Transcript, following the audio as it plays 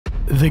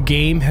The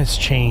game has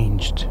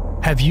changed.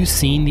 Have you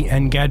seen the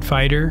NGAD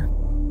fighter?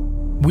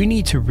 We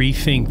need to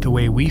rethink the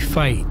way we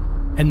fight,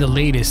 and the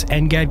latest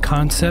NGAD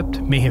concept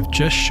may have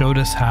just showed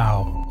us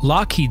how.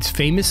 Lockheed's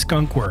famous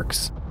Skunk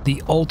Works,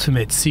 the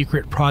ultimate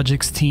secret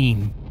projects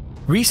team,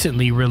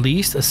 recently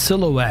released a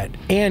silhouette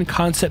and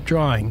concept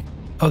drawing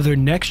of their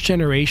next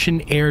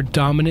generation air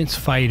dominance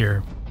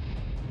fighter,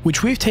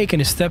 which we've taken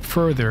a step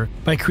further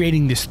by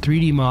creating this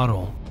 3D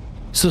model.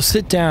 So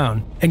sit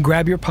down and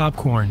grab your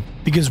popcorn,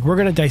 because we're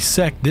going to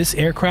dissect this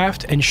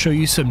aircraft and show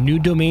you some new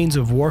domains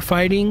of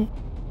warfighting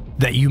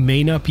that you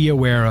may not be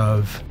aware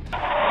of.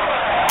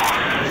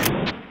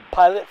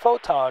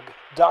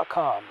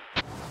 PilotPhotog.com.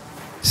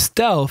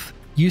 Stealth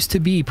used to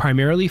be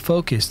primarily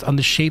focused on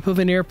the shape of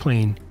an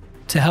airplane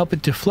to help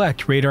it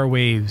deflect radar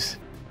waves,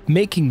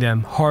 making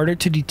them harder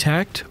to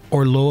detect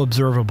or low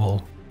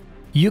observable.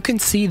 You can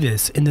see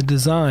this in the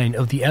design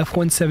of the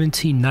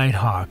F-117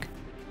 Nighthawk.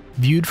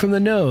 Viewed from the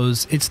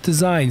nose, its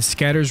design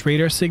scatters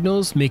radar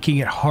signals, making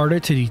it harder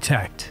to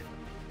detect.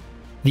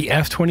 The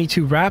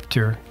F-22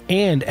 Raptor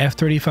and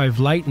F-35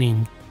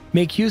 Lightning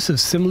make use of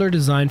similar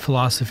design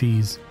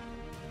philosophies.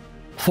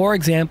 For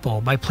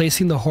example, by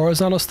placing the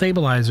horizontal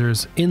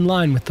stabilizers in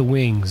line with the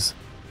wings,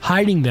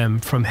 hiding them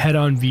from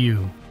head-on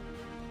view.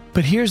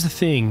 But here's the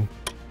thing,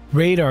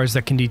 radars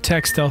that can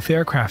detect stealth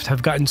aircraft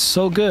have gotten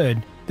so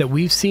good that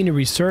we've seen a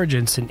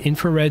resurgence in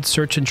infrared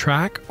search and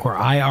track, or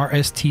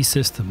IRST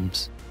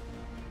systems.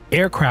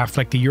 Aircraft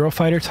like the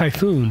Eurofighter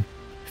Typhoon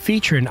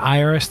feature an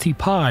IRST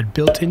pod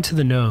built into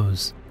the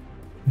nose.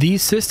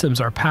 These systems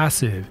are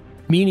passive,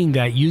 meaning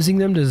that using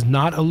them does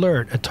not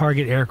alert a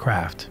target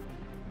aircraft.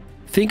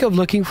 Think of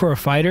looking for a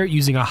fighter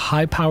using a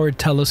high-powered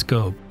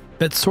telescope.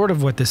 That's sort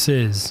of what this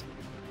is.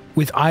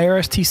 With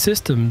IRST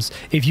systems,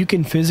 if you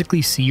can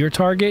physically see your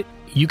target,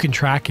 you can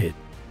track it.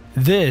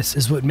 This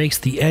is what makes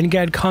the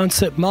NGAD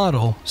concept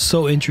model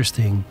so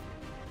interesting.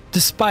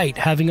 Despite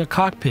having a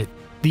cockpit,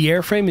 the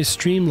airframe is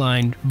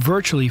streamlined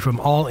virtually from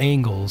all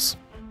angles.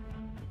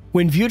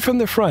 When viewed from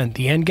the front,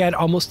 the NGAD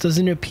almost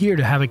doesn't appear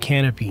to have a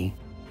canopy.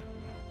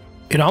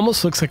 It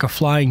almost looks like a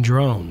flying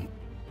drone.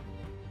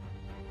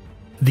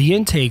 The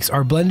intakes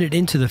are blended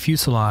into the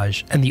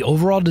fuselage, and the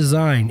overall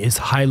design is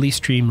highly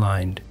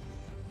streamlined.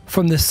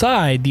 From the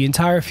side, the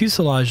entire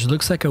fuselage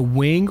looks like a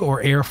wing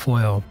or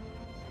airfoil,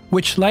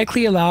 which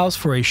likely allows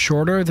for a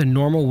shorter than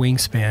normal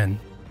wingspan.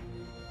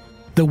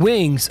 The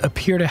wings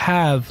appear to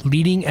have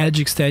leading edge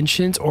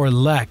extensions, or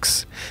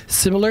LEX,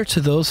 similar to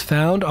those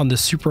found on the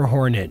Super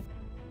Hornet.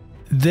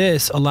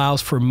 This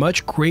allows for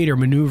much greater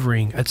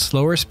maneuvering at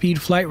slower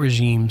speed flight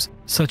regimes,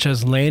 such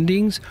as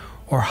landings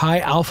or high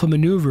alpha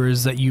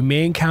maneuvers that you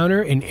may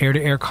encounter in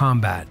air-to-air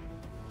combat.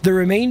 The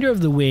remainder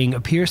of the wing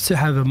appears to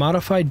have a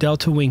modified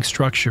delta wing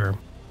structure,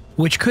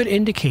 which could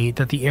indicate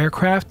that the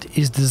aircraft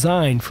is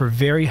designed for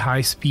very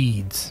high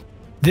speeds.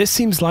 This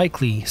seems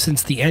likely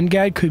since the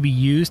NGAD could be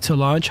used to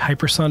launch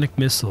hypersonic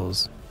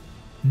missiles.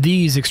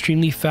 These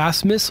extremely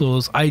fast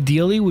missiles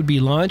ideally would be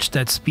launched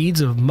at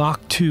speeds of Mach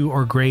 2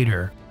 or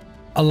greater,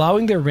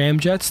 allowing their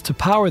ramjets to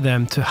power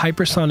them to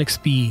hypersonic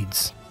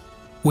speeds.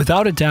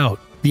 Without a doubt,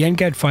 the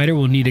NGAD fighter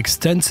will need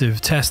extensive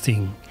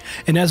testing,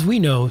 and as we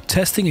know,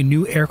 testing a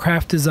new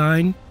aircraft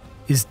design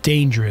is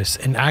dangerous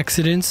and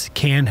accidents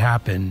can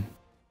happen.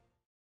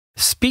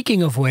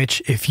 Speaking of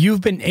which, if you've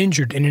been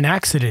injured in an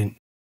accident,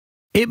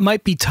 it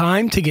might be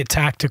time to get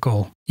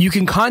tactical. You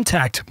can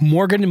contact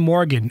Morgan &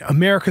 Morgan,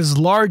 America's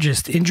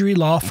largest injury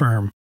law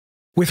firm,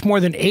 with more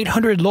than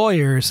 800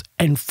 lawyers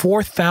and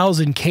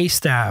 4,000 case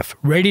staff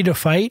ready to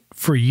fight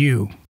for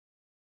you.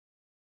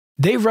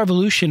 They've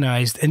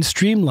revolutionized and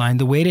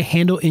streamlined the way to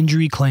handle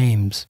injury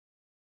claims.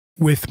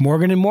 With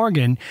Morgan &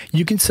 Morgan,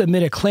 you can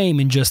submit a claim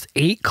in just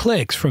 8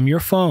 clicks from your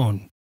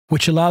phone,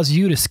 which allows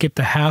you to skip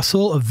the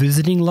hassle of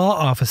visiting law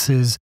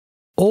offices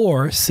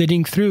or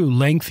sitting through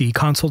lengthy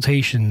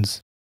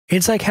consultations.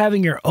 It's like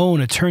having your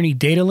own attorney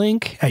data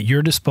link at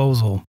your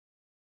disposal.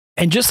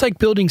 And just like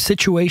building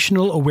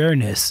situational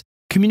awareness,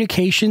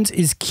 communications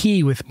is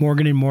key with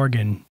Morgan &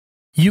 Morgan.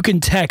 You can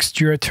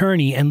text your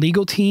attorney and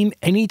legal team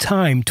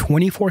anytime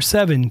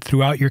 24/7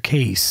 throughout your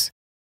case.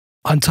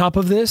 On top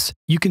of this,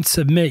 you can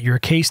submit your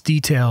case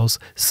details,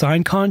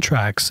 sign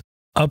contracts,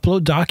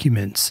 upload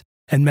documents,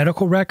 and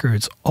medical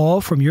records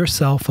all from your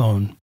cell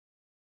phone.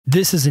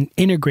 This is an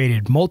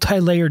integrated,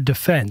 multi-layered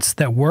defense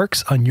that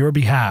works on your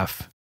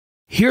behalf.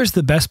 Here's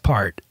the best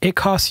part. It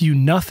costs you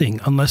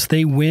nothing unless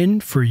they win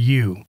for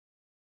you.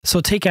 So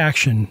take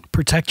action,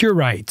 protect your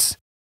rights,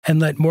 and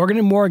let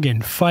Morgan &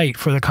 Morgan fight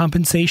for the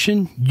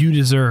compensation you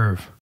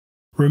deserve.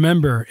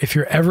 Remember, if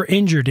you're ever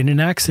injured in an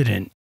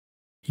accident,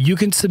 you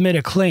can submit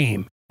a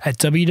claim at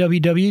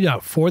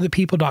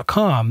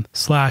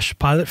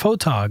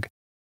www.forthepeople.com/pilotphotog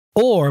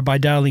or by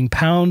dialing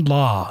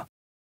 #law.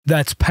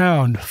 That's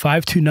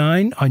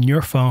 #529 on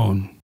your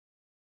phone.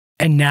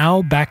 And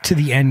now back to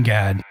the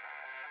NGAD.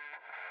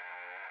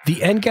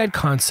 The NGAD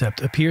concept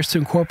appears to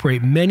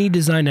incorporate many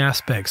design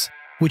aspects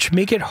which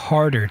make it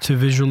harder to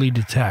visually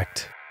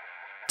detect.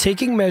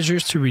 Taking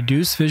measures to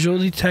reduce visual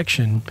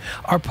detection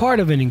are part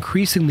of an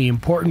increasingly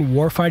important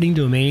warfighting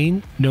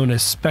domain known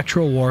as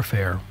spectral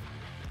warfare.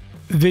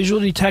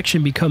 Visual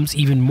detection becomes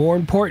even more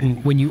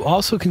important when you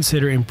also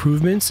consider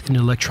improvements in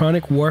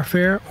electronic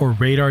warfare or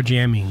radar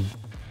jamming.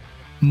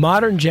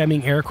 Modern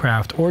jamming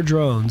aircraft or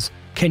drones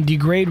can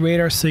degrade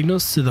radar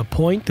signals to the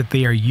point that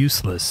they are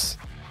useless.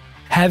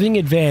 Having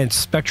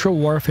advanced spectral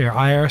warfare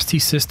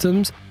IRST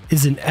systems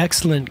is an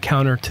excellent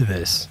counter to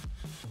this.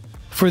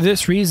 For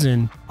this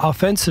reason,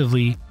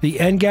 offensively, the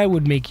NGAD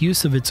would make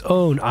use of its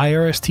own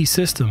IRST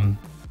system,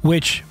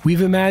 which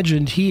we've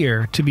imagined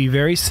here to be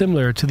very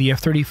similar to the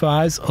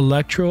F-35's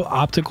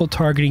Electro-Optical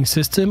Targeting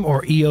System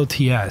or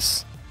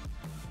EOTS.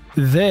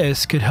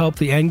 This could help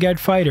the NGAD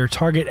fighter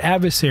target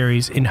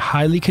adversaries in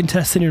highly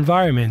contested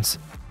environments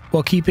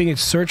while keeping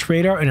its search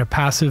radar in a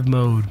passive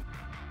mode.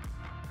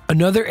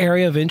 Another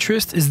area of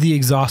interest is the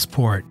exhaust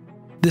port.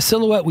 The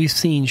silhouette we've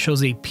seen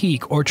shows a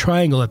peak or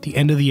triangle at the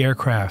end of the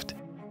aircraft.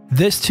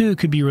 This too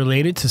could be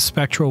related to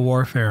spectral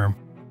warfare.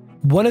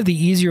 One of the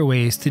easier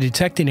ways to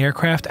detect an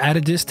aircraft at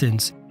a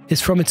distance is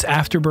from its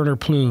afterburner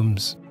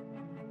plumes.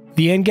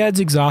 The NGAD's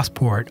exhaust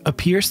port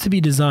appears to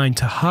be designed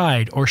to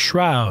hide or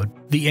shroud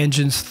the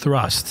engine's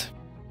thrust.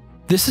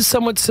 This is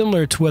somewhat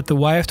similar to what the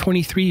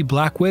YF-23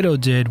 Black Widow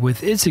did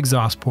with its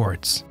exhaust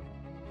ports,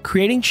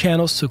 creating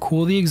channels to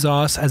cool the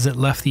exhaust as it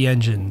left the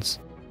engines.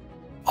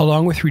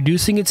 Along with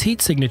reducing its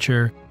heat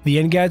signature, the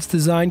NGAD's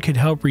design could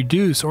help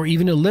reduce or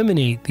even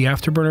eliminate the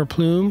afterburner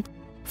plume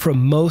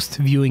from most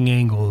viewing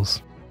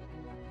angles.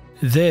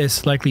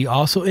 This likely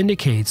also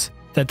indicates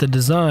that the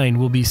design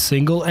will be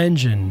single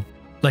engine,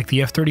 like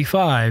the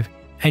F-35,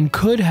 and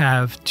could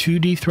have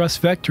 2D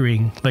thrust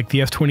vectoring like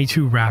the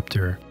F-22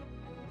 Raptor.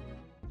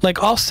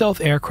 Like all stealth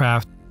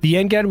aircraft, the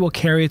NGAD will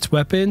carry its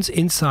weapons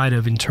inside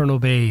of internal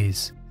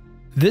bays.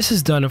 This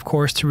is done, of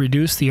course, to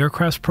reduce the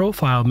aircraft's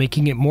profile,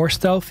 making it more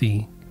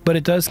stealthy, but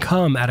it does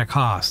come at a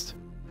cost.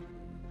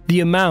 The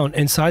amount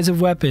and size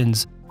of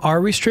weapons are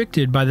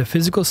restricted by the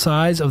physical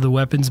size of the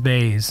weapons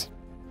bays.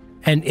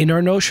 And in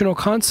our notional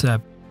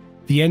concept,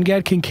 the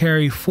NGAD can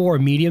carry 4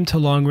 medium to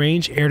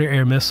long-range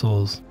air-to-air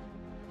missiles.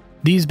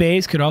 These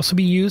bays could also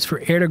be used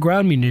for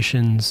air-to-ground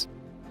munitions,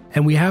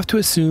 and we have to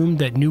assume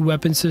that new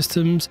weapon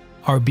systems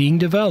are being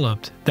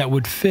developed that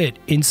would fit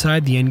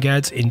inside the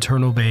NGAD's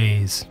internal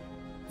bays.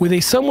 With a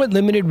somewhat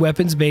limited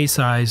weapons bay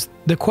size,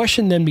 the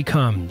question then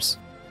becomes,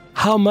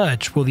 how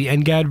much will the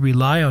NGAD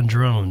rely on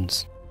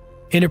drones?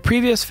 In a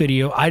previous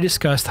video, I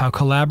discussed how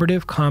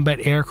collaborative combat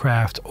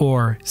aircraft,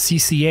 or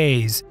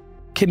CCAs,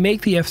 can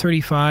make the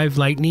F-35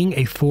 Lightning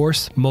a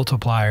force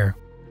multiplier.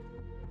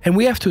 And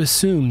we have to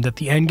assume that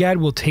the NGAD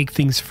will take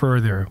things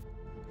further.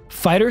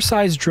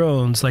 Fighter-sized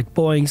drones like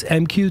Boeing's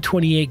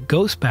MQ-28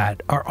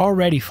 Ghostbat are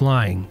already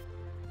flying.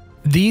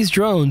 These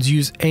drones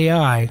use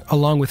AI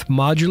along with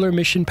modular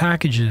mission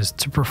packages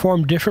to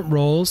perform different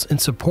roles in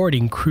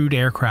supporting crewed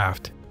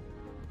aircraft.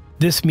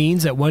 This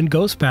means that one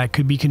Ghostbat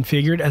could be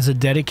configured as a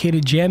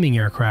dedicated jamming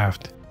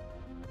aircraft,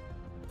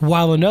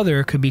 while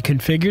another could be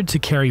configured to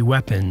carry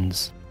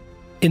weapons.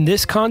 In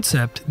this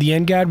concept, the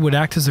NGAD would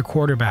act as a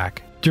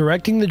quarterback,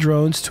 directing the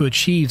drones to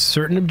achieve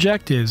certain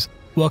objectives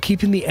while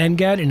keeping the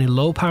NGAD in a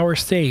low-power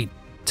state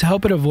to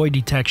help it avoid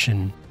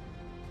detection.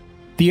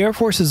 The Air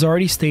Force has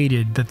already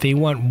stated that they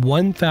want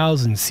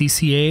 1,000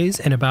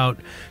 CCAs and about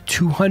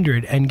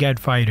 200 NGAD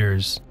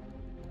fighters.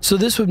 So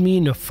this would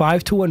mean a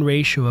 5-to-1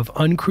 ratio of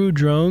uncrewed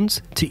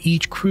drones to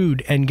each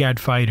crewed NGAD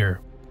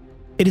fighter.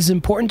 It is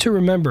important to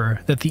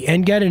remember that the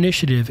NGAD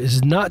initiative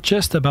is not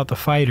just about the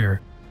fighter,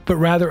 but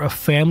rather a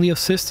family of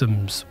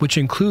systems which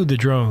include the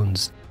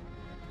drones.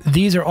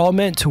 These are all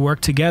meant to work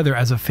together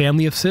as a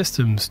family of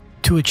systems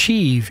to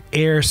achieve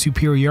air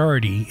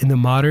superiority in the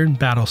modern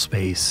battle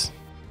space.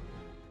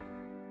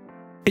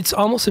 It's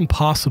almost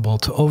impossible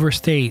to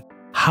overstate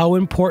how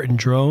important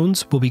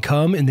drones will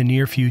become in the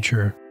near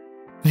future.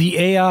 The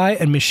AI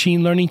and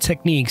machine learning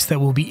techniques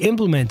that will be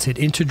implemented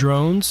into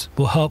drones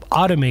will help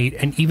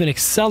automate and even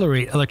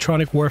accelerate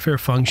electronic warfare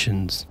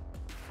functions.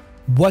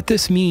 What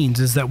this means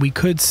is that we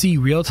could see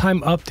real-time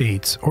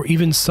updates or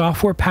even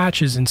software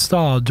patches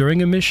installed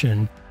during a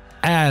mission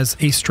as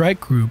a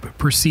strike group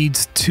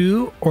proceeds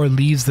to or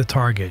leaves the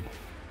target.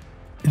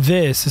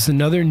 This is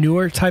another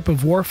newer type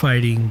of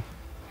warfighting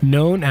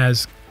known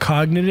as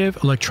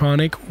cognitive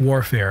electronic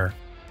warfare.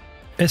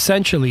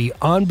 Essentially,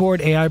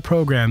 onboard AI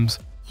programs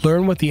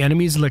learn what the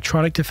enemy's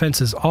electronic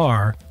defenses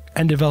are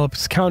and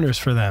develops counters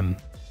for them,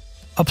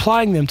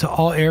 applying them to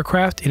all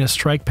aircraft in a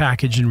strike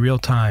package in real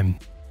time.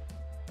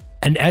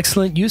 An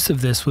excellent use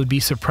of this would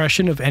be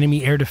suppression of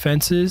enemy air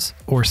defenses,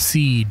 or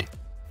SEAD,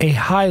 a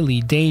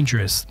highly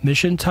dangerous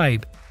mission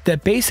type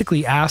that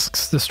basically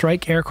asks the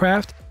strike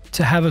aircraft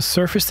to have a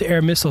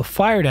surface-to-air missile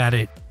fired at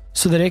it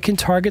so that it can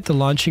target the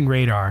launching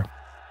radar.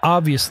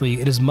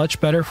 Obviously, it is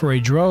much better for a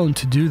drone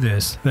to do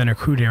this than a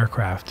crewed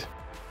aircraft.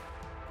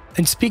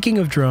 And speaking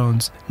of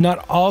drones,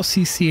 not all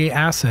CCA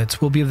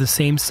assets will be of the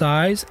same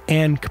size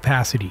and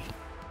capacity.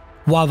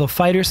 While the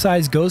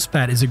fighter-sized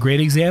Ghostbat is a great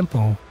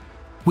example,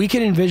 We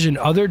can envision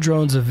other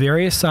drones of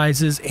various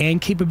sizes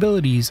and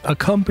capabilities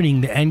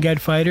accompanying the NGAD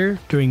fighter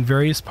during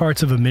various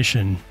parts of a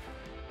mission.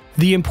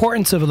 The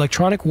importance of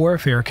electronic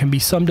warfare can be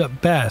summed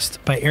up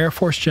best by Air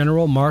Force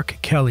General Mark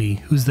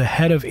Kelly, who's the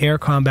head of Air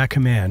Combat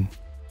Command.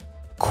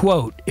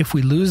 Quote, "If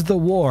we lose the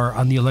war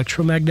on the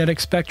electromagnetic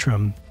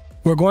spectrum,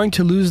 we're going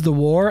to lose the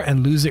war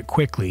and lose it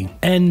quickly."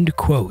 End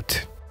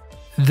quote.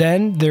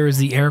 Then there is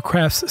the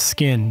aircraft's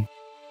skin.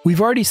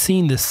 We've already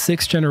seen the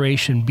 6th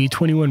generation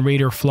B-21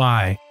 Raider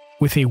fly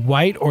with a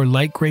white or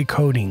light gray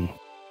coating.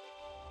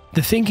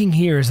 The thinking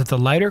here is that the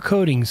lighter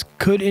coatings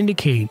could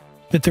indicate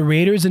that the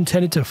Raider is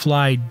intended to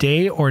fly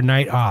day or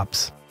night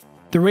ops.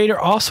 The Raider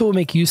also will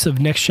make use of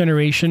next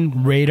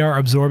generation radar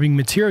absorbing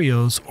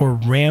materials or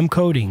RAM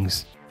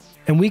coatings,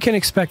 and we can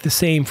expect the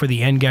same for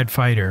the NGAD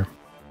fighter.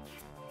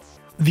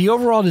 The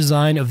overall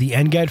design of the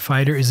NGAD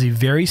fighter is a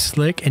very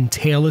slick and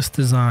tailless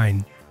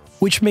design,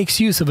 which makes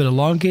use of an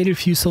elongated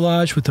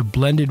fuselage with a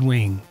blended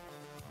wing.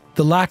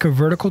 The lack of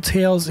vertical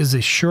tails is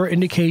a sure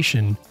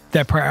indication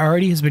that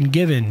priority has been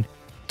given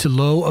to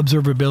low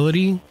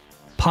observability,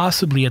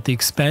 possibly at the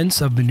expense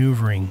of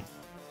maneuvering.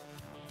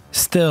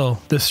 Still,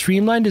 the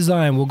streamlined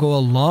design will go a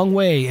long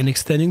way in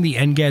extending the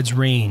NGAD's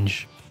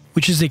range,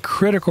 which is a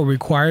critical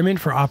requirement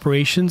for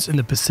operations in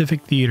the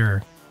Pacific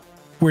Theater,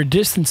 where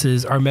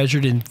distances are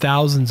measured in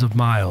thousands of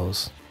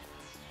miles.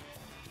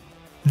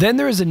 Then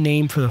there is a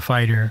name for the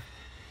fighter.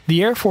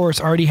 The Air Force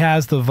already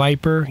has the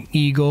Viper,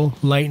 Eagle,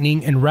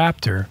 Lightning, and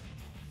Raptor.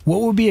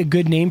 What would be a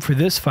good name for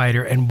this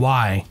fighter and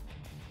why?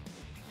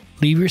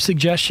 Leave your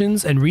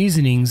suggestions and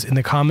reasonings in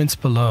the comments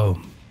below.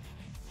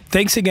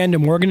 Thanks again to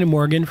Morgan &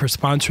 Morgan for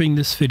sponsoring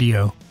this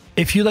video.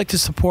 If you'd like to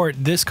support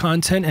this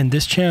content and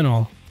this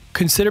channel,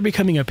 consider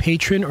becoming a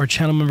patron or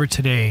channel member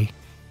today.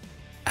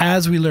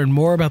 As we learn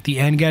more about the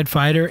NGAD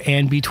fighter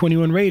and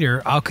B-21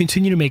 Raider, I'll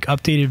continue to make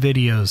updated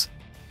videos.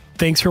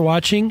 Thanks for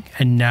watching,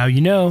 and now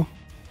you know.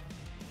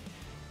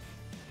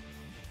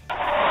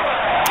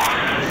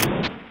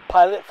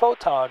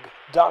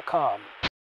 PilotPhotog.com